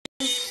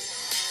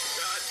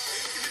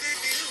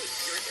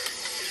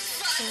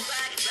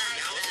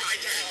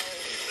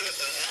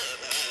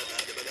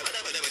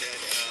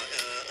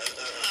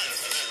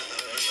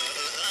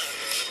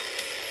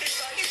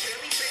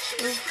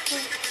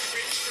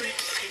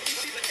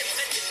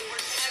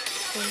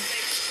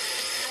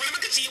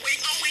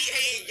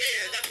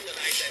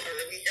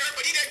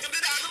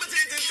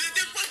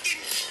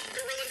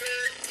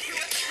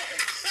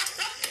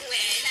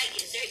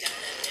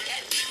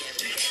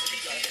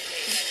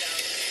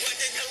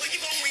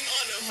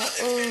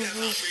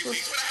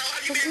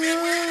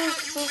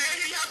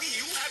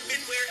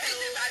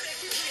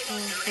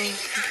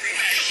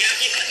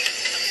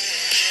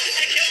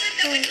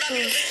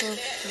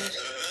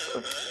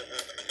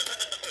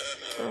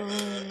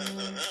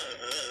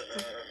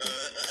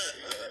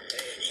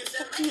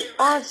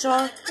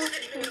Archer.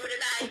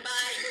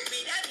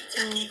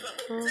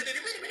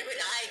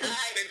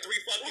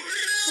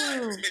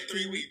 It's been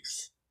 3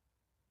 weeks.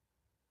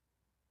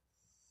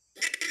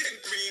 In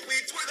 3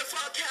 weeks, where the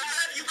fuck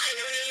have you been? I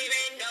don't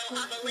even know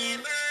how to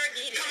live.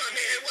 Come on,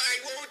 man, why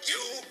won't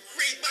you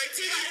read my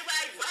tea?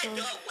 Why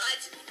don't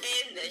what's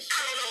in the shit?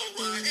 I don't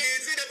know, what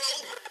is it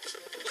about?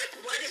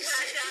 What is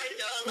I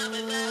don't love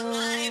about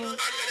life? I'm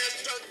gonna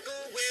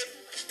struggle with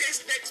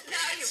this next now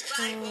you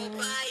fight,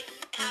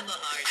 have a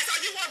heart. I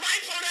thought you were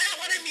right for that. I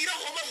wanted me to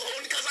Home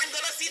Alone because I'm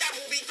gonna see that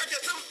movie for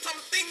just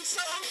something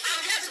song.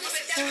 Oh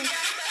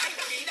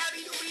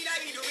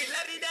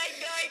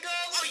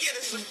yeah,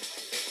 this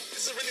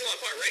is a really long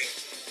part, right?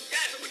 Yeah,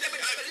 something. Why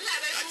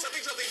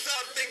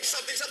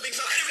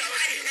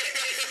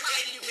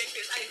did you make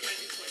this? I didn't make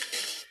this one.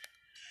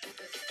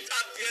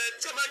 Top good,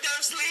 come on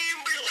down,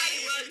 Slimberly. I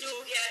want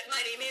to get,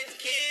 my name is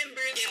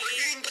Kimberly.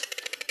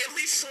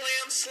 Kimberly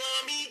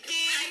Slummy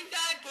King. I'm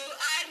Dogbo,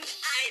 I'm a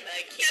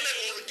king. I'm a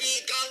little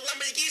geek, a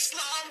lumbergy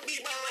slumby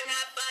boy. When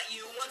I bought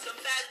you want some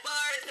fast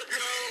bars to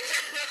blow.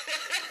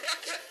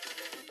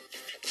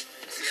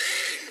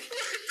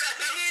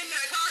 In a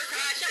car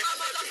crash, I'm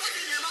about to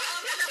fucking your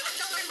mom. And I was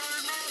telling my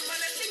mom when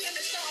I'm singing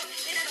the song.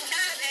 And I don't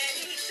have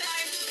any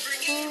time to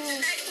bring in the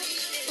night.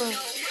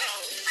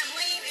 I'm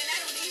lame and I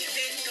don't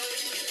even know.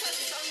 You can put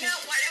the song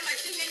out. Why am I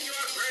singing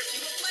your verse?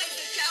 You look like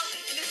the cow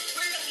and it's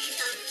really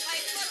hurt. I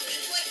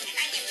fucking quit and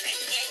I get back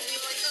and you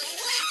like a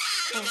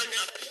come on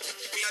now.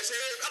 I said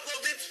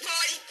upload this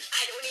boy.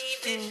 I don't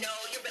even know.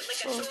 You're bit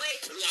like a toy.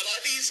 Lava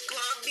these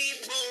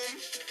clubby boom.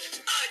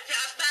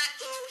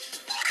 Tobacco.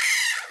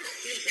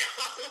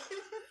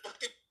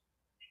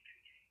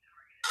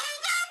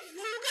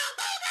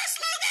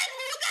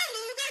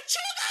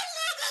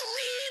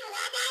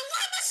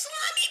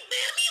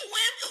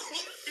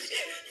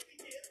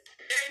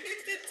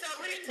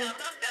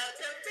 About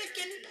the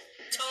freaking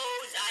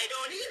toes, I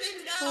don't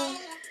even know.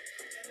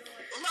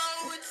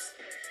 Loads.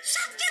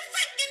 Suck your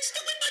freaking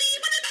stupid buddy,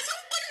 but that's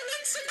open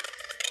once and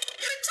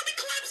somebody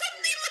collapse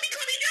something, let me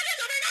come in.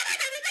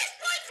 This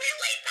boy's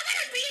really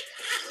funny.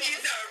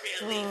 These are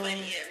really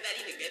funny. I'm not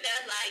even good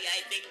at lie.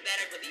 I think that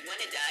I really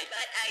want to die,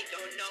 but I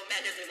don't know. Man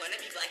doesn't want to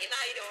be black, and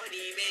I don't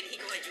even. He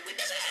going you with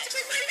the ass.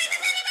 Where am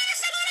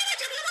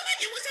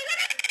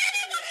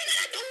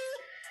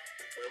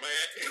I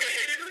at?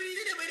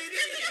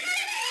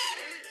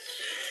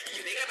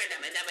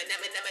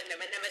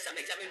 You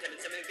think I'm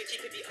something bitchy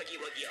pippy huggy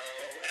wuggy oh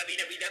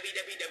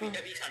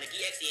www Sonic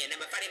EXE and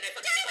I'm a Friday night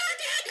fucking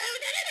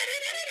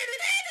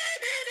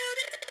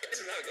this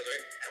is how it goes,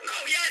 right?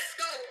 Oh yes,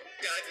 go!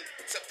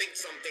 Something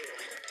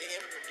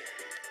damn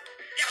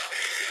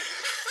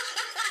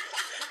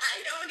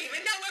I don't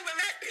even know where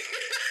we're at.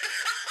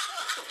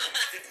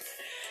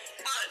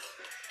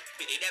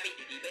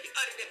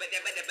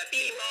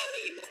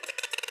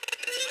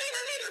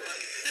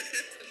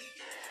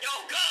 Yo,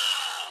 go!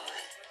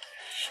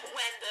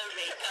 When the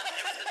rain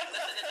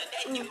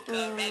comes, you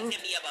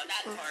corrected me about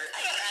that part. I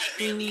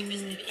really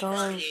missed it.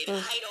 I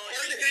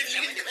don't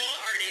even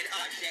hearted.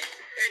 Oh shit.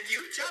 And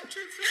you chopped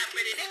your foot.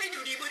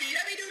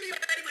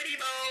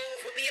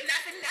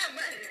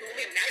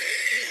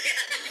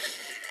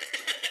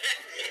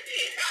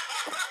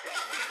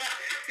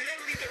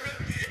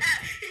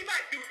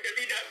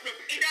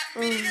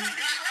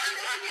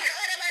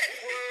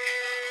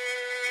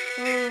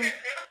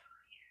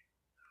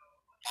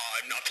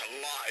 I'm not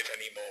alive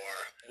anymore.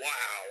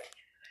 Wow.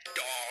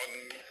 Dong.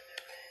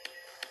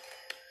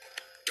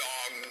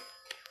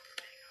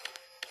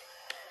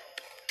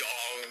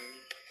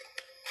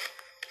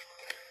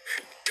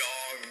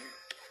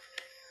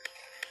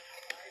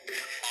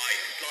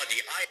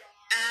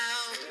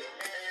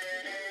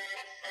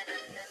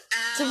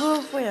 To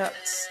move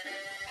with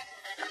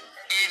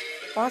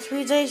watch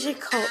me Daisy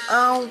call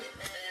out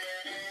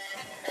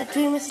a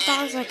few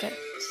stars like it.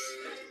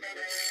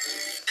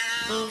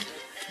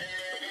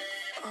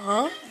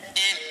 Yeah.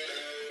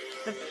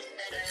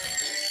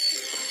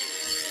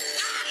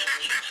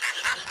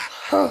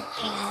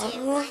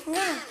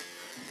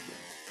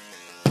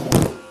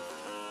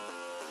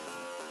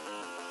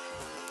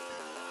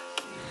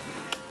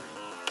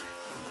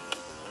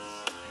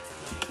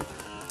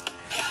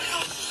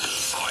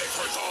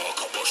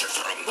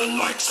 The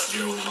likes of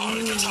you are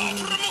the top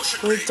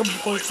promotion with the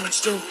boyfriend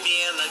still. There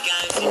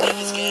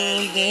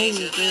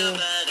you go. Do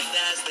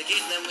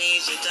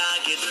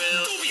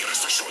be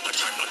rest assured that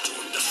I'm not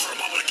doing this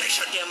from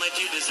obligation. Yeah, my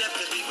Judas,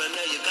 because people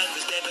know you got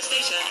this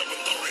devastation. I win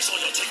the race,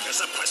 all you'll take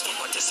is a quest to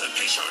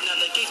participation.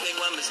 Another case, make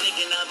one mistake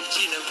and I'll be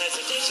cheating, no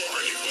hesitation.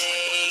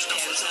 They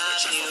can't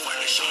stop you from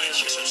anything.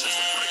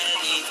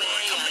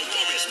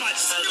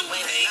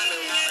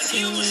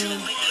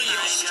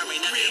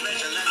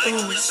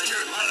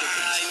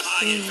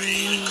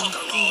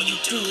 Conquer all you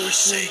do is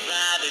say.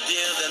 Rather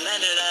deal than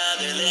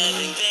another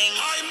living thing.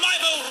 I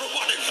might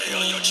robotically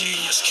hail your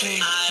genius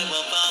king. I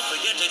will fall for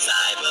your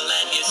disciple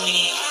and your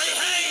scheme. I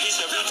hate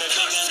the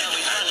cursed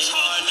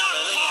hedgehog, not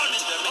hard.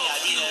 Oh,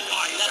 you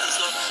I Let us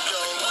go.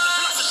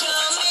 Show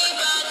me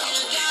what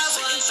you got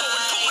once I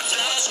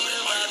set you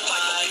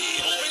apart.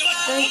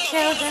 They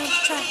killed them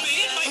track.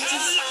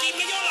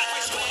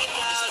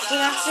 So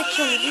that's the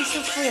kill. These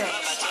are free.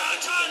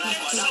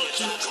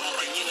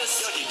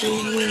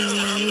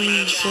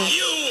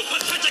 You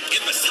pathetic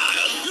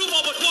imbecile! You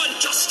are but one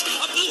just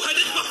a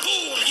blue-headed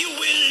buffoon! You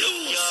will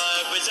lose!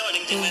 You're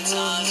resorting to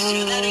insults.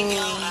 You're letting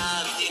go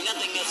of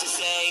nothing else to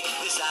say.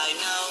 This I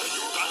know.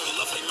 You got the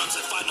lovely moms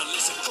that finally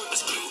some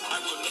purpose to.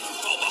 I will make you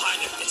fall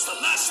behind it. It's the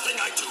last thing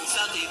I do.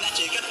 Something that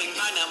you got thing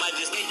by now. I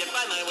just need to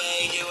find my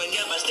way. You and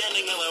your by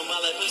standing alone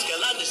while I push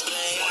girl on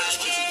display.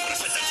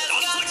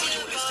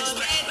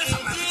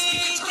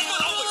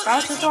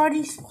 That was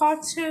already part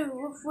 2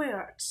 of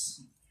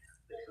Weirds.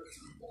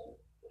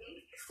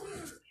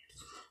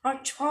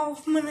 Like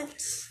 12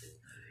 minutes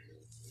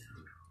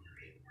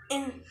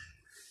in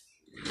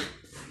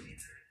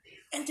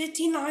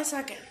 59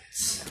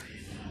 seconds.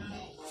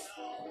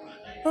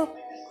 Oh,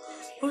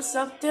 what's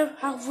up there?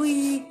 Have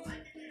we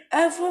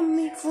ever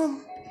meet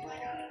from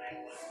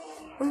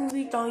when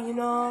we done, you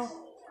know?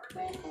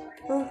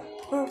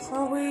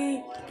 Have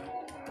we?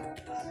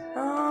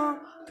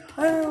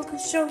 I can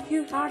show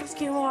you how to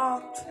skill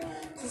out.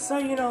 Just so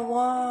you know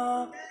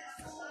what.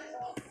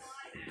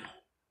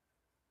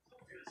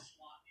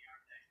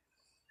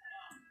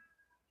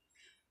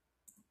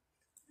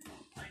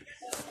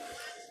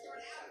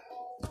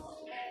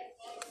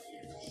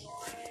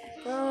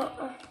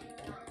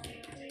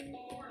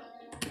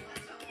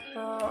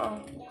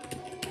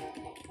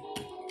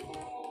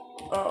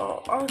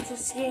 I'll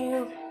just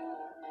you.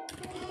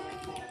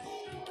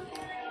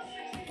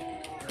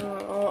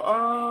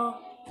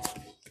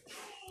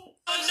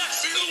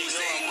 Next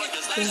losing,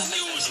 as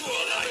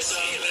usual, I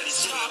say, let's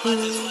talk about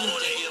this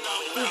morning.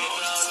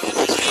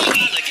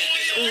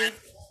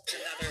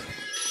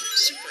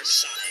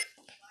 Supersonic.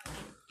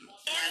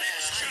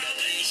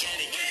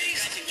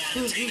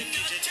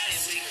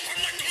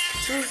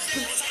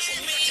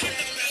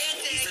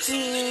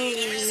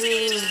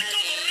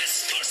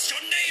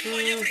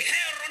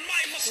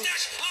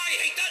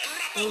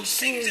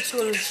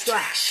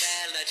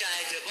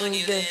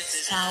 This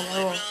is how I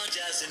roll.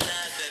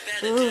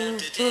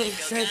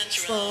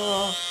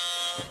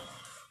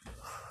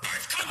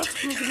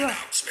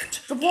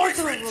 The boys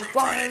are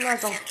replying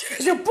like a.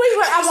 Is it please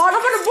what I want?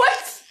 I'm gonna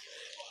what?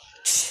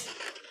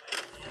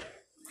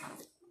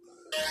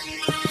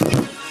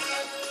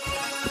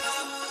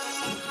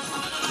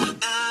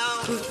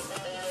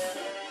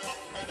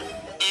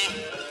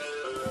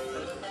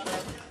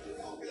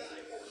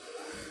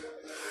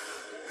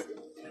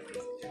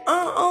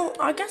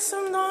 I guess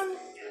I'm done.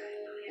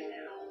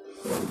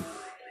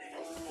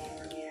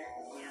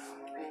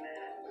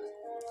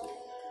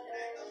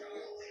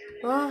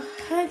 Well,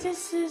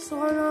 this is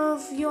one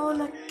of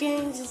your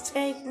games to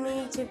take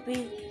me to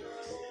beat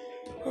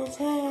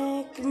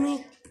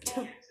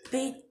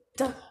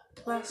the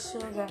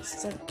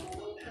Sylvester.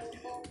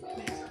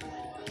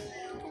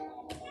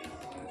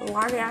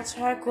 Why did I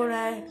check with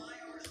a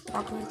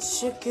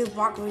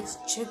bucket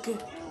chicken?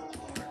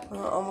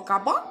 Oh my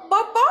god, bark!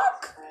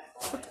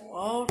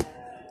 Whoa.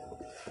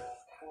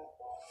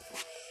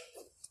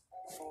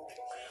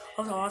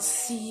 Also, I'll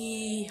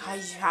see how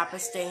you have to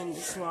stay in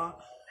this one.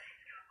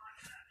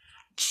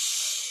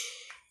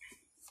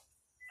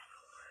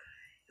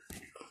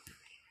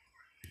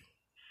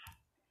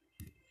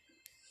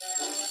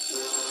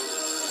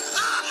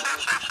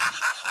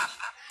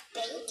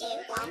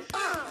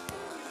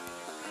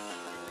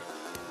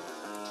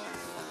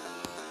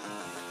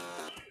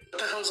 What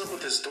the hell's up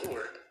with this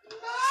door?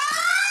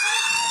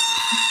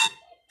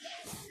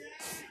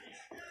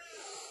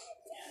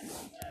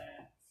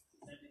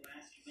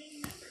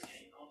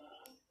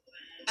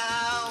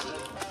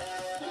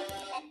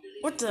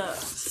 What the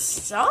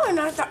son?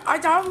 I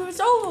thought it was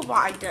over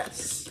by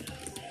this.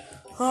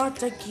 Oh,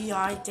 thank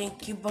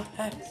you, but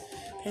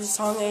his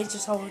song age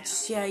is over.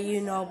 Just yeah,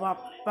 you know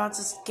about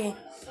this game.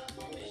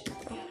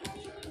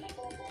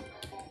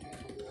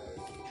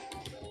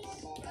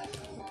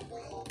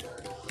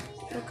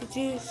 Look at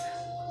this.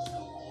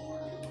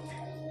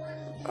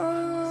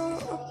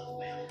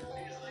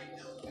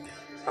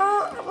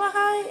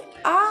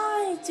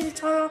 I did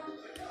turn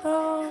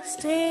off.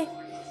 Stay.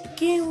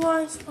 Give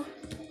wise.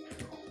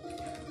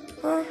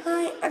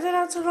 Hi, I did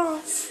not turn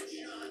off.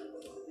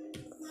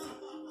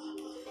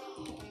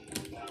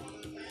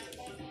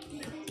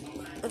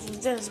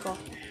 Let's go.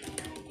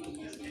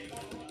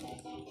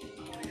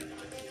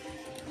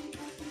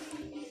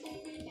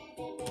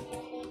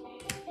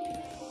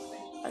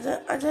 I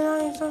did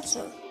not touch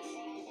it.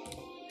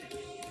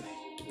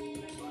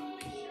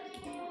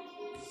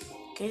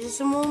 Okay,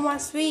 just move my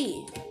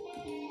speed.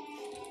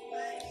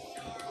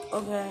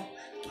 Okay.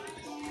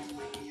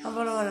 How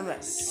about I wanna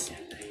miss?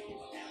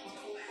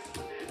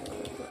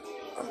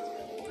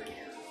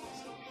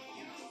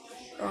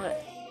 Okay.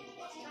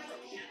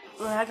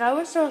 Like, I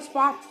wish there was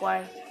spot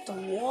play. The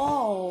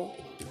wall.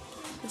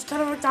 It's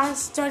kind of like that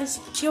starting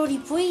security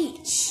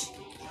breach.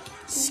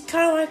 This is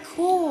kind of like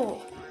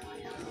cool.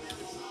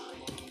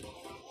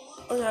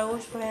 Okay, I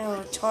wish we had a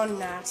return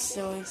that,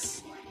 so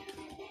it's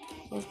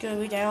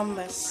gonna be down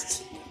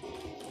missed.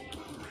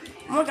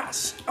 Oh my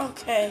gosh,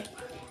 okay.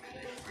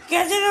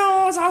 Guys, I didn't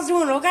know what I was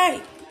doing,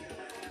 okay?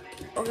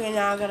 Okay,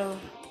 now I gotta.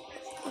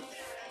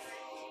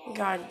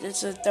 God,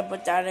 this is the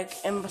pathetic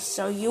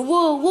imbecile you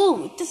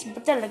woo. This is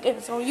pathetic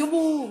imbecile you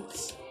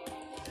woos.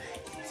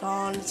 So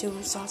on the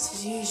super sauce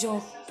as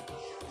usual.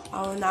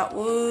 I will not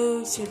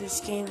woo till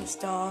this game is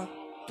done.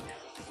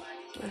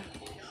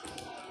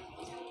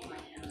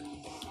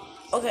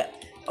 Okay.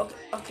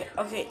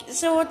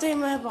 This is what they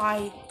meant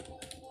by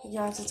you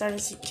have to start a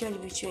security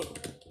between.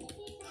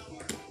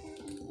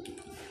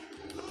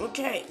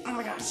 Okay, oh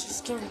my gosh,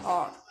 this game is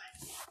hard.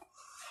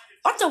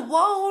 What the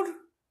world?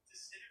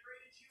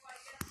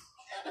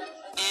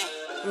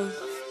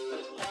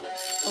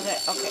 Okay.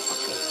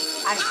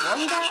 I won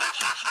that?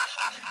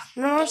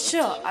 No, not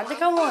sure. I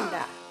think I won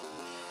that.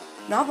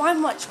 Not by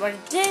much, but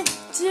it did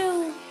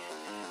do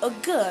a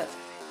good.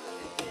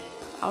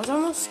 I was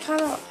almost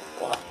kind of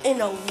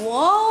in a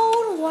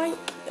world like,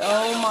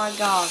 oh my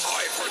gosh.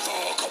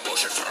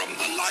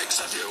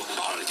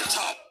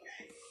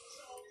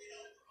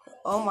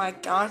 Oh my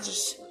gosh,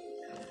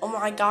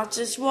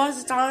 this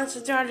was Donna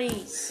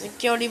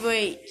security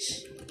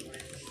breach.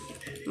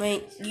 I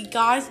mean, you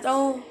guys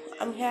know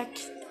I'm heck,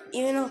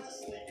 you know.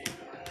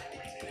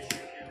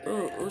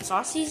 Ooh,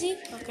 sauce easy?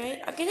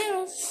 Okay, I can do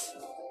this.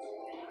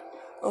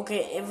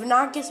 Okay, if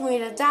not gets me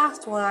the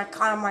last one, I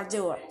kinda might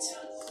do it.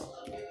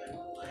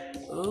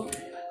 Ooh.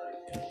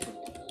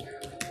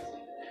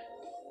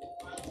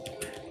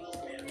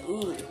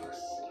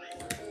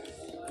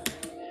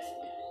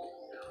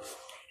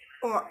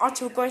 Oh,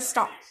 auto go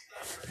stop.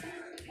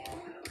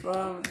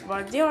 But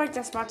I feel like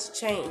that's about to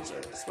change in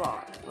this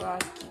mod.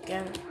 Like,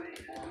 again.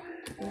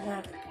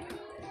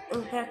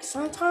 In fact,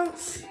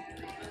 sometimes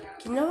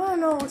you never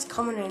know what's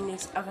coming in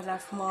these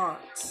FNF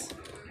mods.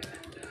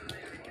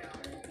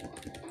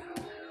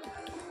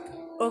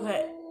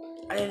 Okay,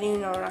 I didn't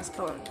even know that's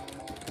coming.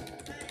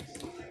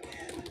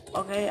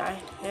 Okay, I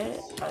hit.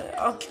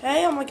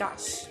 Okay, oh my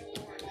gosh.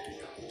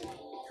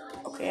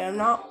 Okay, I'm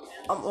not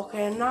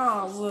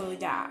really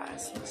that.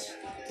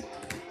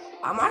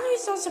 I'm actually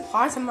so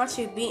surprised I'm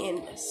actually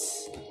beating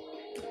this.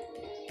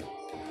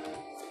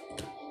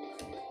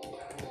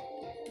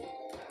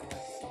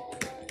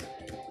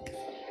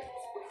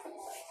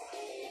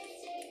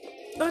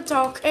 It's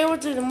okay,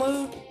 what's in the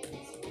mood?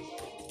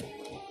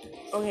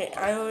 Okay,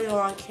 I really don't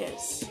want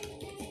kids.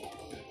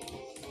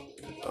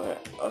 Okay,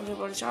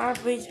 but I'm trying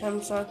to beat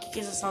him so I can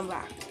get the sun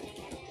back.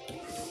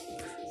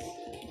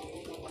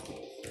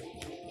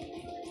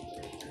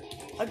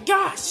 Oh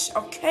gosh,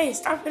 okay,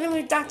 stop hitting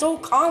me with that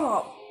old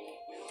combo.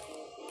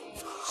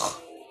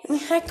 I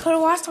mean, I could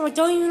have watched him, I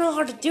don't even know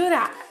how to do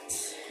that.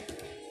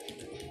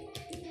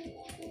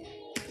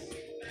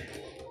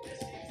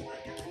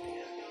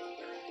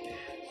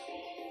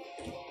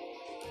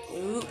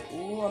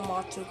 Ooh, I'm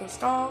off to a good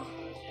start.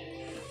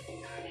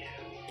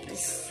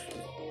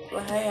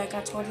 But hey, I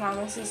got 29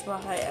 misses,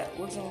 but hey,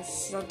 we're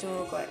still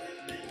doing great.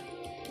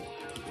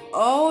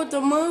 Oh,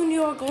 the moon,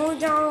 you are going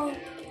down.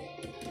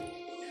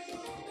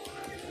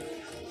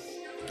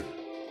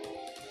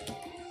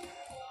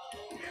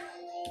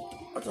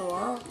 What's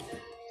wrong?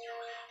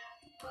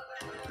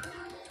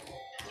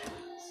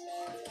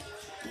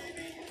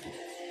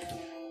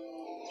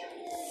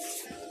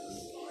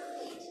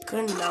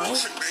 Good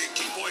night.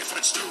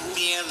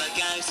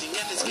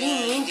 What do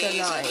you mean good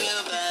night?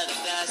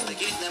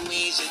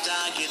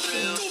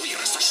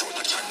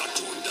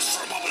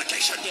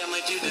 Yeah,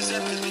 my due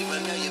deceptively,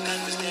 but now your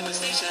back was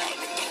devastation.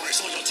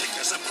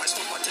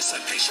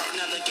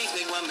 Now the kings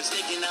make one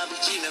mistake and I'll be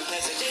cheating on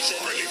hesitation.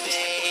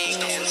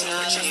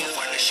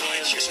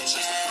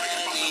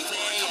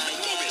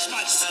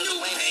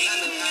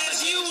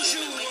 As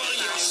usual,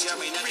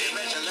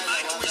 I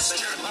twist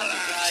your mind. I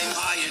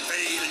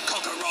invade and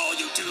conquer all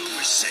you do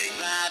is sing.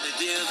 Rather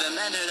do the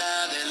method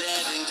of the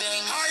living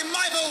thing. I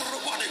will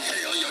robotic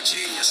hail your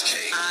genius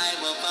king. I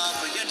will fall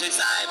for your choice,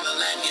 I will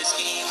end your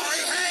scheme. I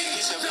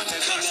hate the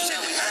cursed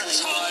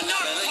hedgehog.